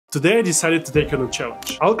Today I decided to take on a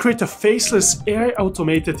challenge. I'll create a faceless AI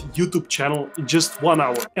automated YouTube channel in just 1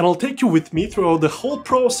 hour. And I'll take you with me throughout the whole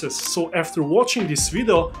process, so after watching this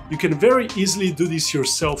video, you can very easily do this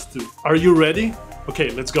yourself too. Are you ready? Okay,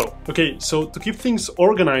 let's go. Okay, so to keep things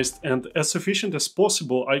organized and as efficient as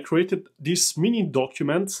possible, I created this mini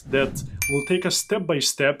document that will take us step by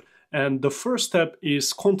step. And the first step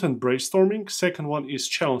is content brainstorming, second one is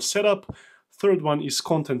channel setup, third one is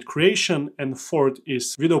content creation, and fourth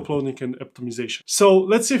is video uploading and optimization. So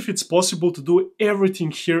let's see if it's possible to do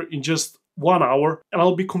everything here in just 1 hour. And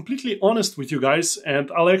I'll be completely honest with you guys,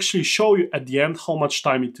 and I'll actually show you at the end how much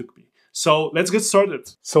time it took me. So let's get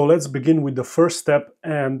started. So let's begin with the first step,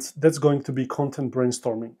 and that's going to be content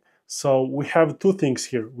brainstorming. So we have two things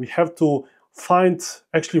here. We have to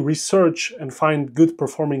actually research and find good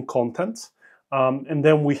performing content. And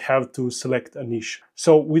then we have to select a niche.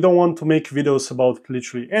 So we don't want to make videos about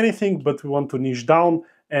literally anything, but we want to niche down.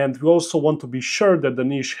 And we also want to be sure that the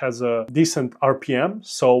niche has a decent RPM.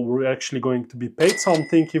 So we're actually going to be paid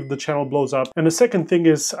something if the channel blows up. And the second thing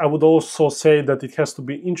is, I would also say that it has to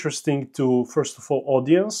be interesting to, first of all,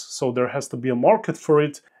 audience. So there has to be a market for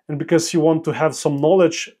it. And because you want to have some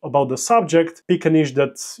knowledge about the subject, pick a niche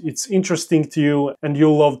that it's interesting to you and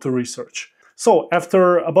you'll love to research. So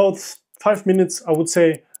after about 5 minutes, I would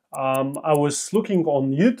say, I was looking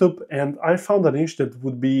on YouTube and I found a niche that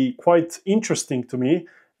would be quite interesting to me.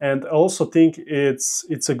 And I also think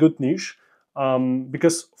it's a good niche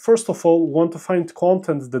because first of all, we want to find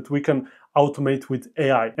content that we can automate with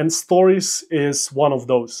AI, and stories is one of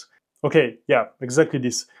those. Okay, yeah, exactly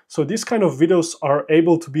this. So these kind of videos are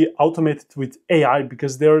able to be automated with AI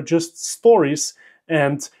because they're just stories,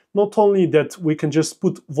 and not only that we can just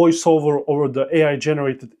put voiceover over the AI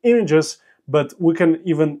generated images, but we can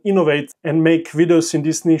even innovate and make videos in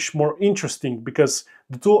this niche more interesting, because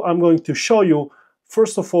the tool I'm going to show you,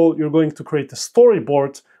 first of all, you're going to create a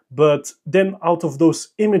storyboard, but then out of those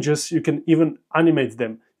images, you can even animate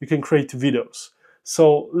them. You can create videos.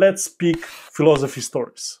 So let's pick philosophy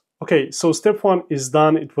stories. Okay, so step one is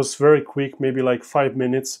done. It was very quick, maybe like 5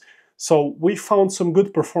 minutes. So we found some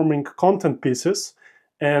good performing content pieces,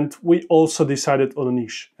 and we also decided on a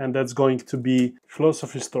niche, and that's going to be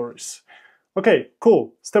philosophy stories. Okay,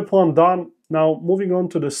 cool. Step one done. Now moving on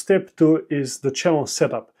to the step two is the channel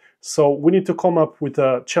setup. So we need to come up with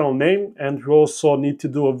a channel name, and we also need to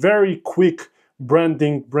do a very quick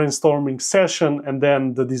brainstorming session and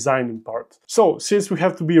then the designing part. So since we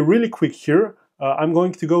have to be really quick here, I'm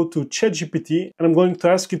going to go to ChatGPT and I'm going to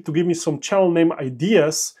ask it to give me some channel name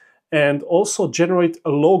ideas and also generate a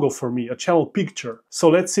logo for me, a channel picture. So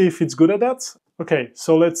let's see if it's good at that. Okay,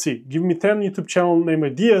 so let's see. Give me 10 YouTube channel name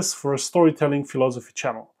ideas for a storytelling philosophy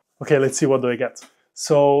channel. Okay, let's see, what do I get?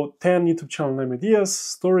 So 10 YouTube channel name ideas,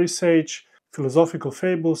 story sage, philosophical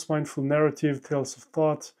fables, mindful narrative, tales of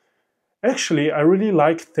thought. Actually, I really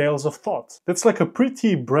like Tales of Thought. That's like a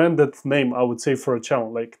pretty branded name, I would say, for a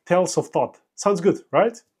channel, like Tales of Thought. Sounds good,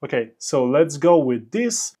 right? Okay, so let's go with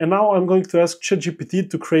this. And now I'm going to ask ChatGPT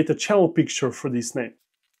to create a channel picture for this name.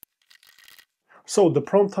 So the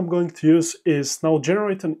prompt I'm going to use is now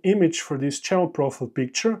generate an image for this channel profile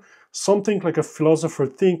picture, something like a philosopher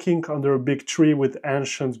thinking under a big tree with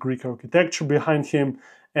ancient Greek architecture behind him.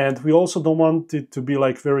 And we also don't want it to be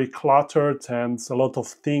like very cluttered and a lot of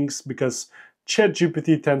things, because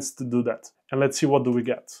ChatGPT tends to do that. And let's see, what do we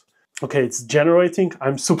get? Okay, it's generating.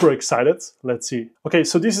 I'm super excited. Let's see. Okay,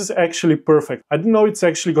 so this is actually perfect. I didn't know it's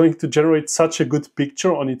actually going to generate such a good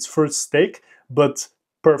picture on its first take, but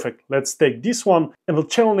perfect. Let's take this one, and the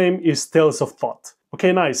channel name is Tales of Thought.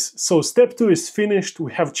 Okay, nice. So step two is finished.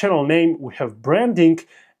 We have channel name, we have branding,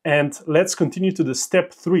 and let's continue to the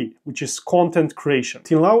step three, which is content creation.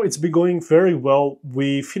 Till now, it's been going very well.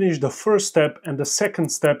 We finished the first step and the second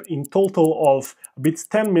step in total of a bit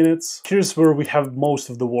 10 minutes. Here's where we have most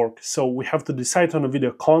of the work. So we have to decide on a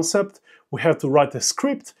video concept, we have to write a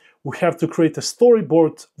script, we have to create a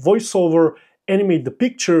storyboard, voiceover, animate the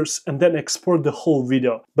pictures, and then export the whole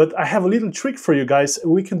video. But I have a little trick for you guys,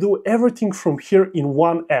 and we can do everything from here in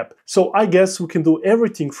one app. So I guess we can do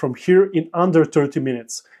everything from here in under 30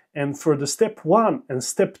 minutes. And for the step one and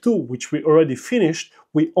step two, which we already finished,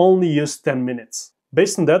 we only used 10 minutes.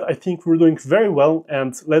 Based on that, I think we're doing very well,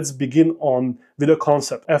 and let's begin on video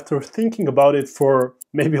concept. After thinking about it for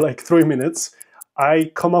maybe like 3 minutes,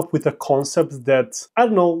 I come up with a concept that, I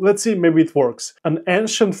don't know, let's see, maybe it works. An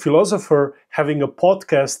ancient philosopher having a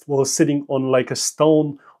podcast while sitting on like a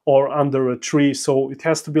stone or under a tree. So it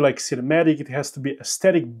has to be like cinematic, it has to be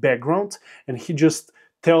aesthetic background, and he just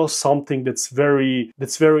tells something that's very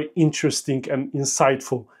interesting and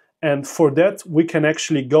insightful. And for that, we can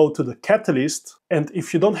actually go to the Katalist. And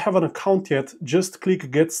if you don't have an account yet, just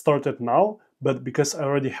click Get Started Now. But because I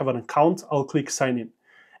already have an account, I'll click Sign In.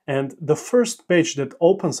 And the first page that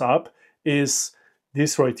opens up is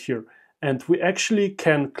this right here. And we actually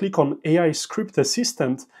can click on AI Script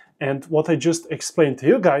Assistant. And what I just explained to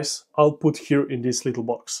you guys, I'll put here in this little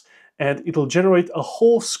box. And it'll generate a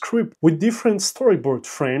whole script with different storyboard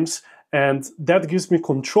frames, and that gives me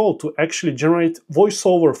control to actually generate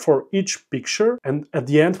voiceover for each picture, and at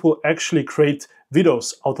the end we'll actually create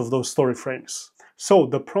videos out of those story frames. So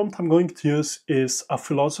the prompt I'm going to use is a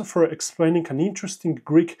philosopher explaining an interesting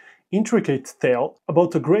Greek intricate tale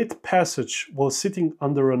about a great passage while sitting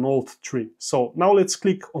under an old tree. So now let's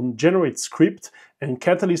click on Generate Script, and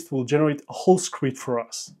Katalist will generate a whole script for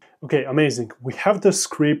us. Okay, amazing. We have the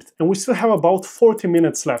script and we still have about 40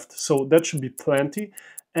 minutes left, so that should be plenty.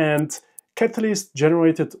 And Katalist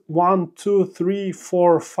generated 1, 2, 3,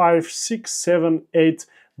 4, 5, 6, 7, 8,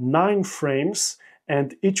 9 frames,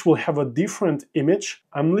 and each will have a different image.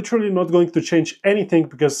 I'm literally not going to change anything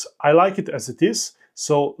because I like it as it is.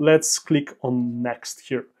 So let's click on Next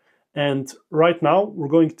here. And right now we're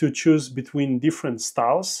going to choose between different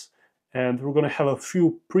styles, and we're going to have a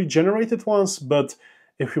few pre-generated ones, but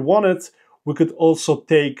if we wanted, we could also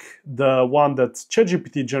take the one that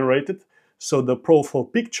ChatGPT generated, so the profile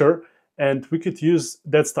picture, and we could use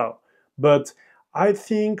that style. But I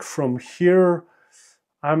think from here,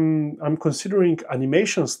 I'm considering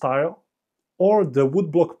animation style or the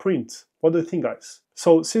woodblock print. What do you think, guys?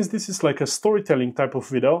 So since this is like a storytelling type of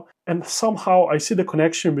video, and somehow I see the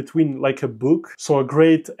connection between like a book, so a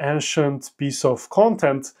great ancient piece of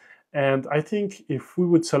content, and I think if we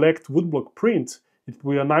would select woodblock print, it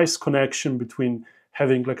would be a nice connection between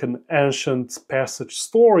having like an ancient passage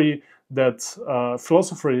story that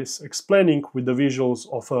philosopher is explaining with the visuals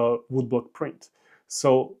of a woodblock print.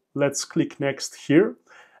 So let's click Next here.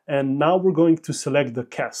 And now we're going to select the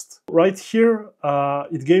cast. Right here,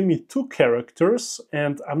 it gave me 2 characters,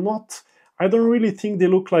 and I don't really think they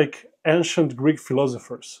look like ancient Greek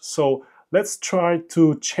philosophers. So let's try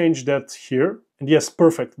to change that here. And yes,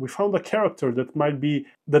 perfect. We found a character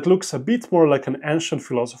that looks a bit more like an ancient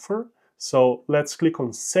philosopher. So let's click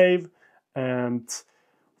on Save. And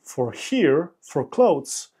for here, for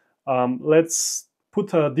clothes, let's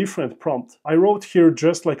put a different prompt. I wrote here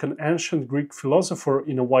just like an ancient Greek philosopher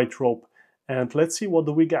in a white robe. And let's see what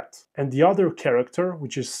do we get. And the other character,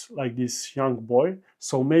 which is like this young boy,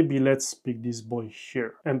 so maybe let's pick this boy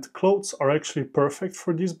here. And clothes are actually perfect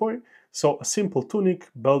for this boy. So a simple tunic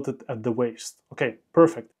belted at the waist. Okay,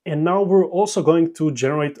 perfect. And now we're also going to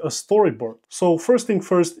generate a storyboard. So first thing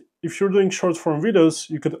first, if you're doing short form videos,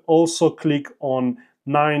 you could also click on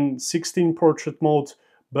 9:16 portrait mode,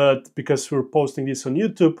 but because we're posting this on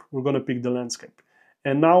YouTube, we're gonna pick the landscape.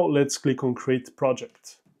 And now let's click on Create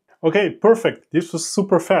Project. Okay, perfect. This was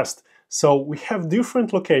super fast. So we have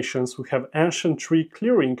different locations. We have ancient tree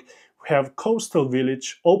clearing, we have coastal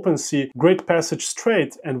village, open sea, Great Passage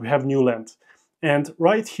Strait, and we have new land. And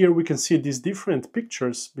right here we can see these different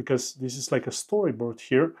pictures because this is like a storyboard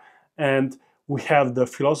here. And we have the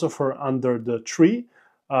philosopher under the tree.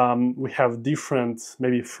 We have different,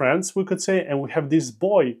 maybe friends, we could say, and we have this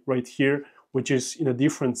boy right here, which is in a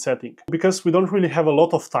different setting. Because we don't really have a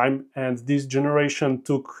lot of time, and this generation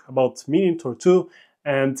took about a minute or 2,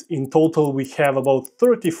 and in total we have about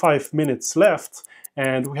 35 minutes left,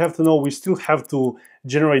 and we have to know we still have to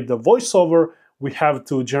generate the voiceover, we have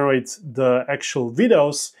to generate the actual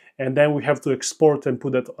videos, and then we have to export and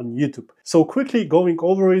put that on YouTube. So quickly going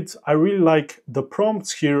over it, I really like the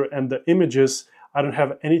prompts here and the images. I don't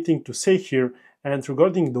have anything to say here. And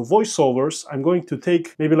regarding the voiceovers, I'm going to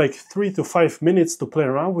take maybe like 3 to 5 minutes to play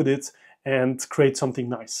around with it and create something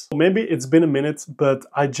nice. Maybe it's been a minute, but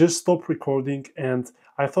I just stopped recording and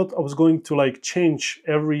I thought I was going to like change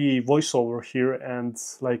every voiceover here and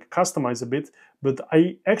like customize a bit, but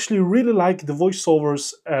I actually really like the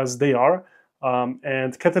voiceovers as they are,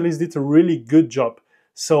 and Katalist did a really good job.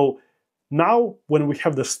 So now when we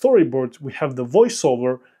have the storyboard, we have the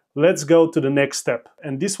voiceover, let's go to the next step.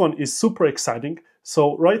 And this one is super exciting.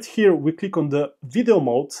 So right here, we click on the video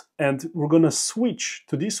mode and we're gonna switch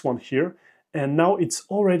to this one here. And now it's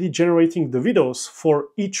already generating the videos for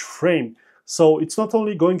each frame. So it's not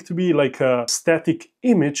only going to be like a static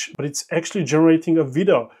image, but it's actually generating a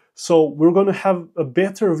video. So we're gonna have a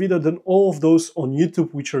better video than all of those on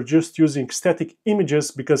YouTube, which are just using static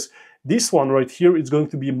images, because this one right here is going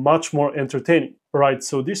to be much more entertaining. Right,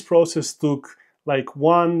 so this process took like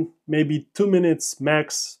 1, maybe 2 minutes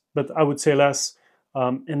max, but I would say less.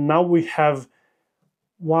 And now we have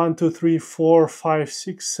 1, 2, 3, 4, 5,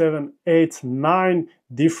 6, 7, 8, 9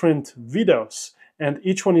 different videos, and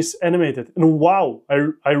each one is animated. And wow,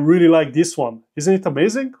 I really like this one. Isn't it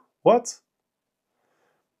amazing? What?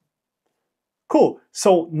 Cool.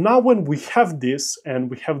 So now when we have this and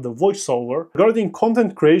we have the voiceover, regarding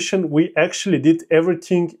content creation, we actually did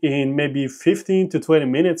everything in maybe 15 to 20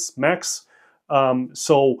 minutes max.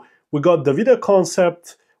 So we got the video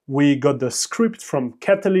concept, we got the script from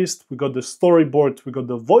Katalist, we got the storyboard, we got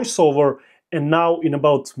the voiceover, and now in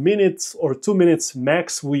about minutes or 2 minutes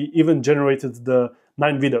max, we even generated the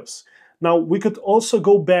 9 videos. Now we could also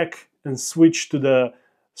go back and switch to the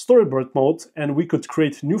storyboard mode, and we could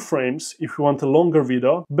create new frames if we want a longer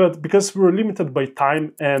video, but because we're limited by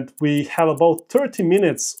time and we have about 30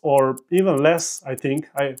 minutes or even less, I think,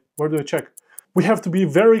 where do I check? We have to be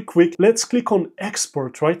very quick. Let's click on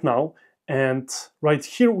export right now, and right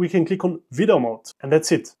here we can click on video mode, and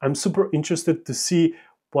that's it. I'm super interested to see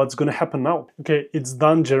what's gonna happen now. Okay, it's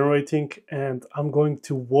done generating and I'm going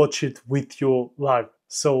to watch it with you live.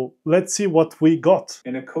 So let's see what we got.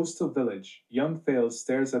 In a coastal village, young Thales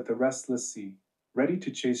stares at the restless sea, ready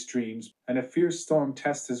to chase dreams, and a fierce storm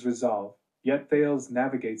tests his resolve. Yet Thales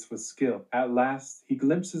navigates with skill. At last, he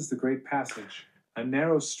glimpses the great passage, a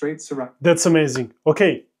narrow, straight surround. That's amazing.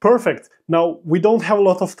 Okay, perfect. Now, we don't have a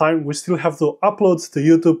lot of time. We still have to upload to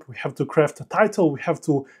YouTube. We have to craft a title. We have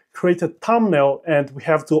to create a thumbnail, and we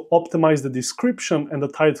have to optimize the description and the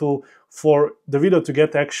title for the video to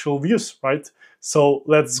get actual views, right? So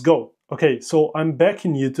let's go. Okay, so I'm back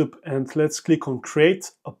in YouTube, and let's click on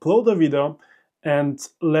create, upload a video, and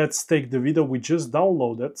let's take the video we just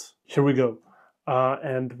downloaded. Here we go.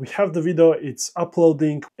 And we have the video, it's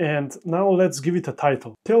uploading, and now let's give it a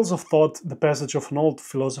title. Tales of Thought, the passage of an old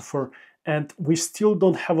philosopher, and we still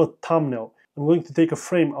don't have a thumbnail. I'm going to take a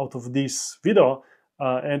frame out of this video,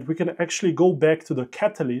 and we can actually go back to the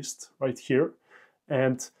Katalist right here,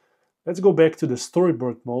 and let's go back to the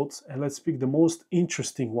storyboard mode, and let's pick the most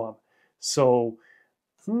interesting one. So,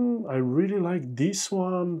 I really like this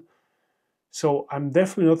one. So I'm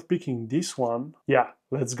definitely not picking this one. Yeah,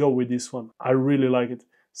 let's go with this one. I really like it.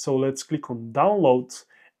 So let's click on download,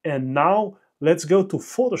 and now let's go to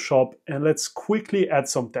Photoshop and let's quickly add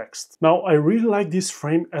some text. Now I really like this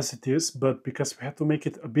frame as it is, but because we have to make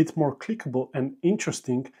it a bit more clickable and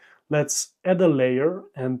interesting, let's add a layer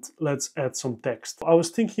and let's add some text. I was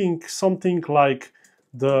thinking something like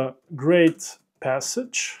the great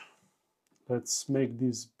passage. Let's make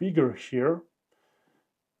this bigger here.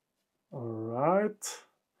 All right,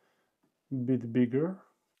 a bit bigger.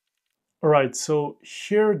 All right, so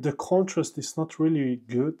here the contrast is not really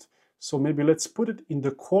good. So maybe let's put it in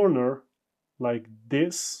the corner like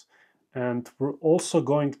this. And we're also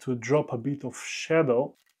going to drop a bit of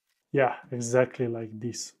shadow. Yeah, exactly like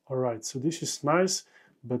this. All right, so this is nice,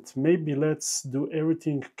 but maybe let's do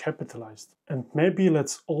everything capitalized. And maybe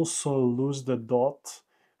let's also lose the dot.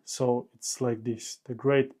 So it's like this, the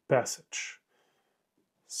great passage.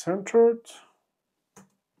 Centered,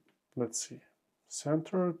 let's see,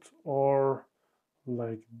 centered or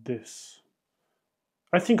like this.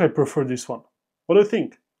 I think I prefer this one. What do you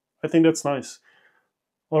think? I think that's nice.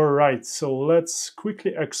 All right, so let's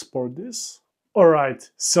quickly export this. All right,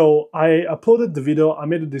 so I uploaded the video, I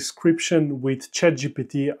made a description with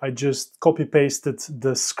ChatGPT. I just copy-pasted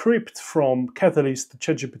the script from Katalist to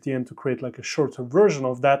ChatGPT and to create like a shorter version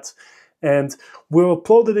of that. And we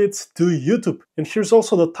uploaded it to YouTube. And here's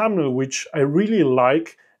also the thumbnail, which I really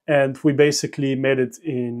like. And we basically made it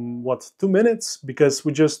in, what, 2 minutes? Because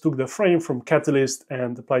we just took the frame from Katalist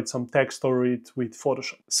and applied some text over it with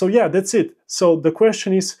Photoshop. So yeah, that's it. So the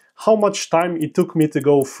question is, how much time it took me to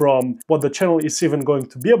go from what the channel is even going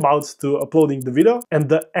to be about to uploading the video? And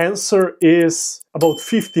the answer is about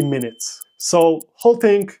 50 minutes. So whole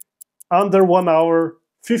thing, under 1 hour,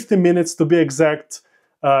 50 minutes to be exact.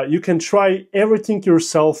 You can try everything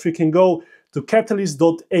yourself. You can go to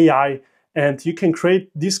katalist.ai and you can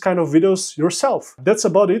create these kind of videos yourself. That's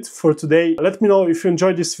about it for today. Let me know if you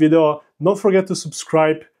enjoyed this video. Don't forget to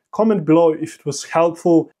subscribe, comment below if it was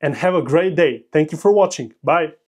helpful, and have a great day. Thank you for watching. Bye.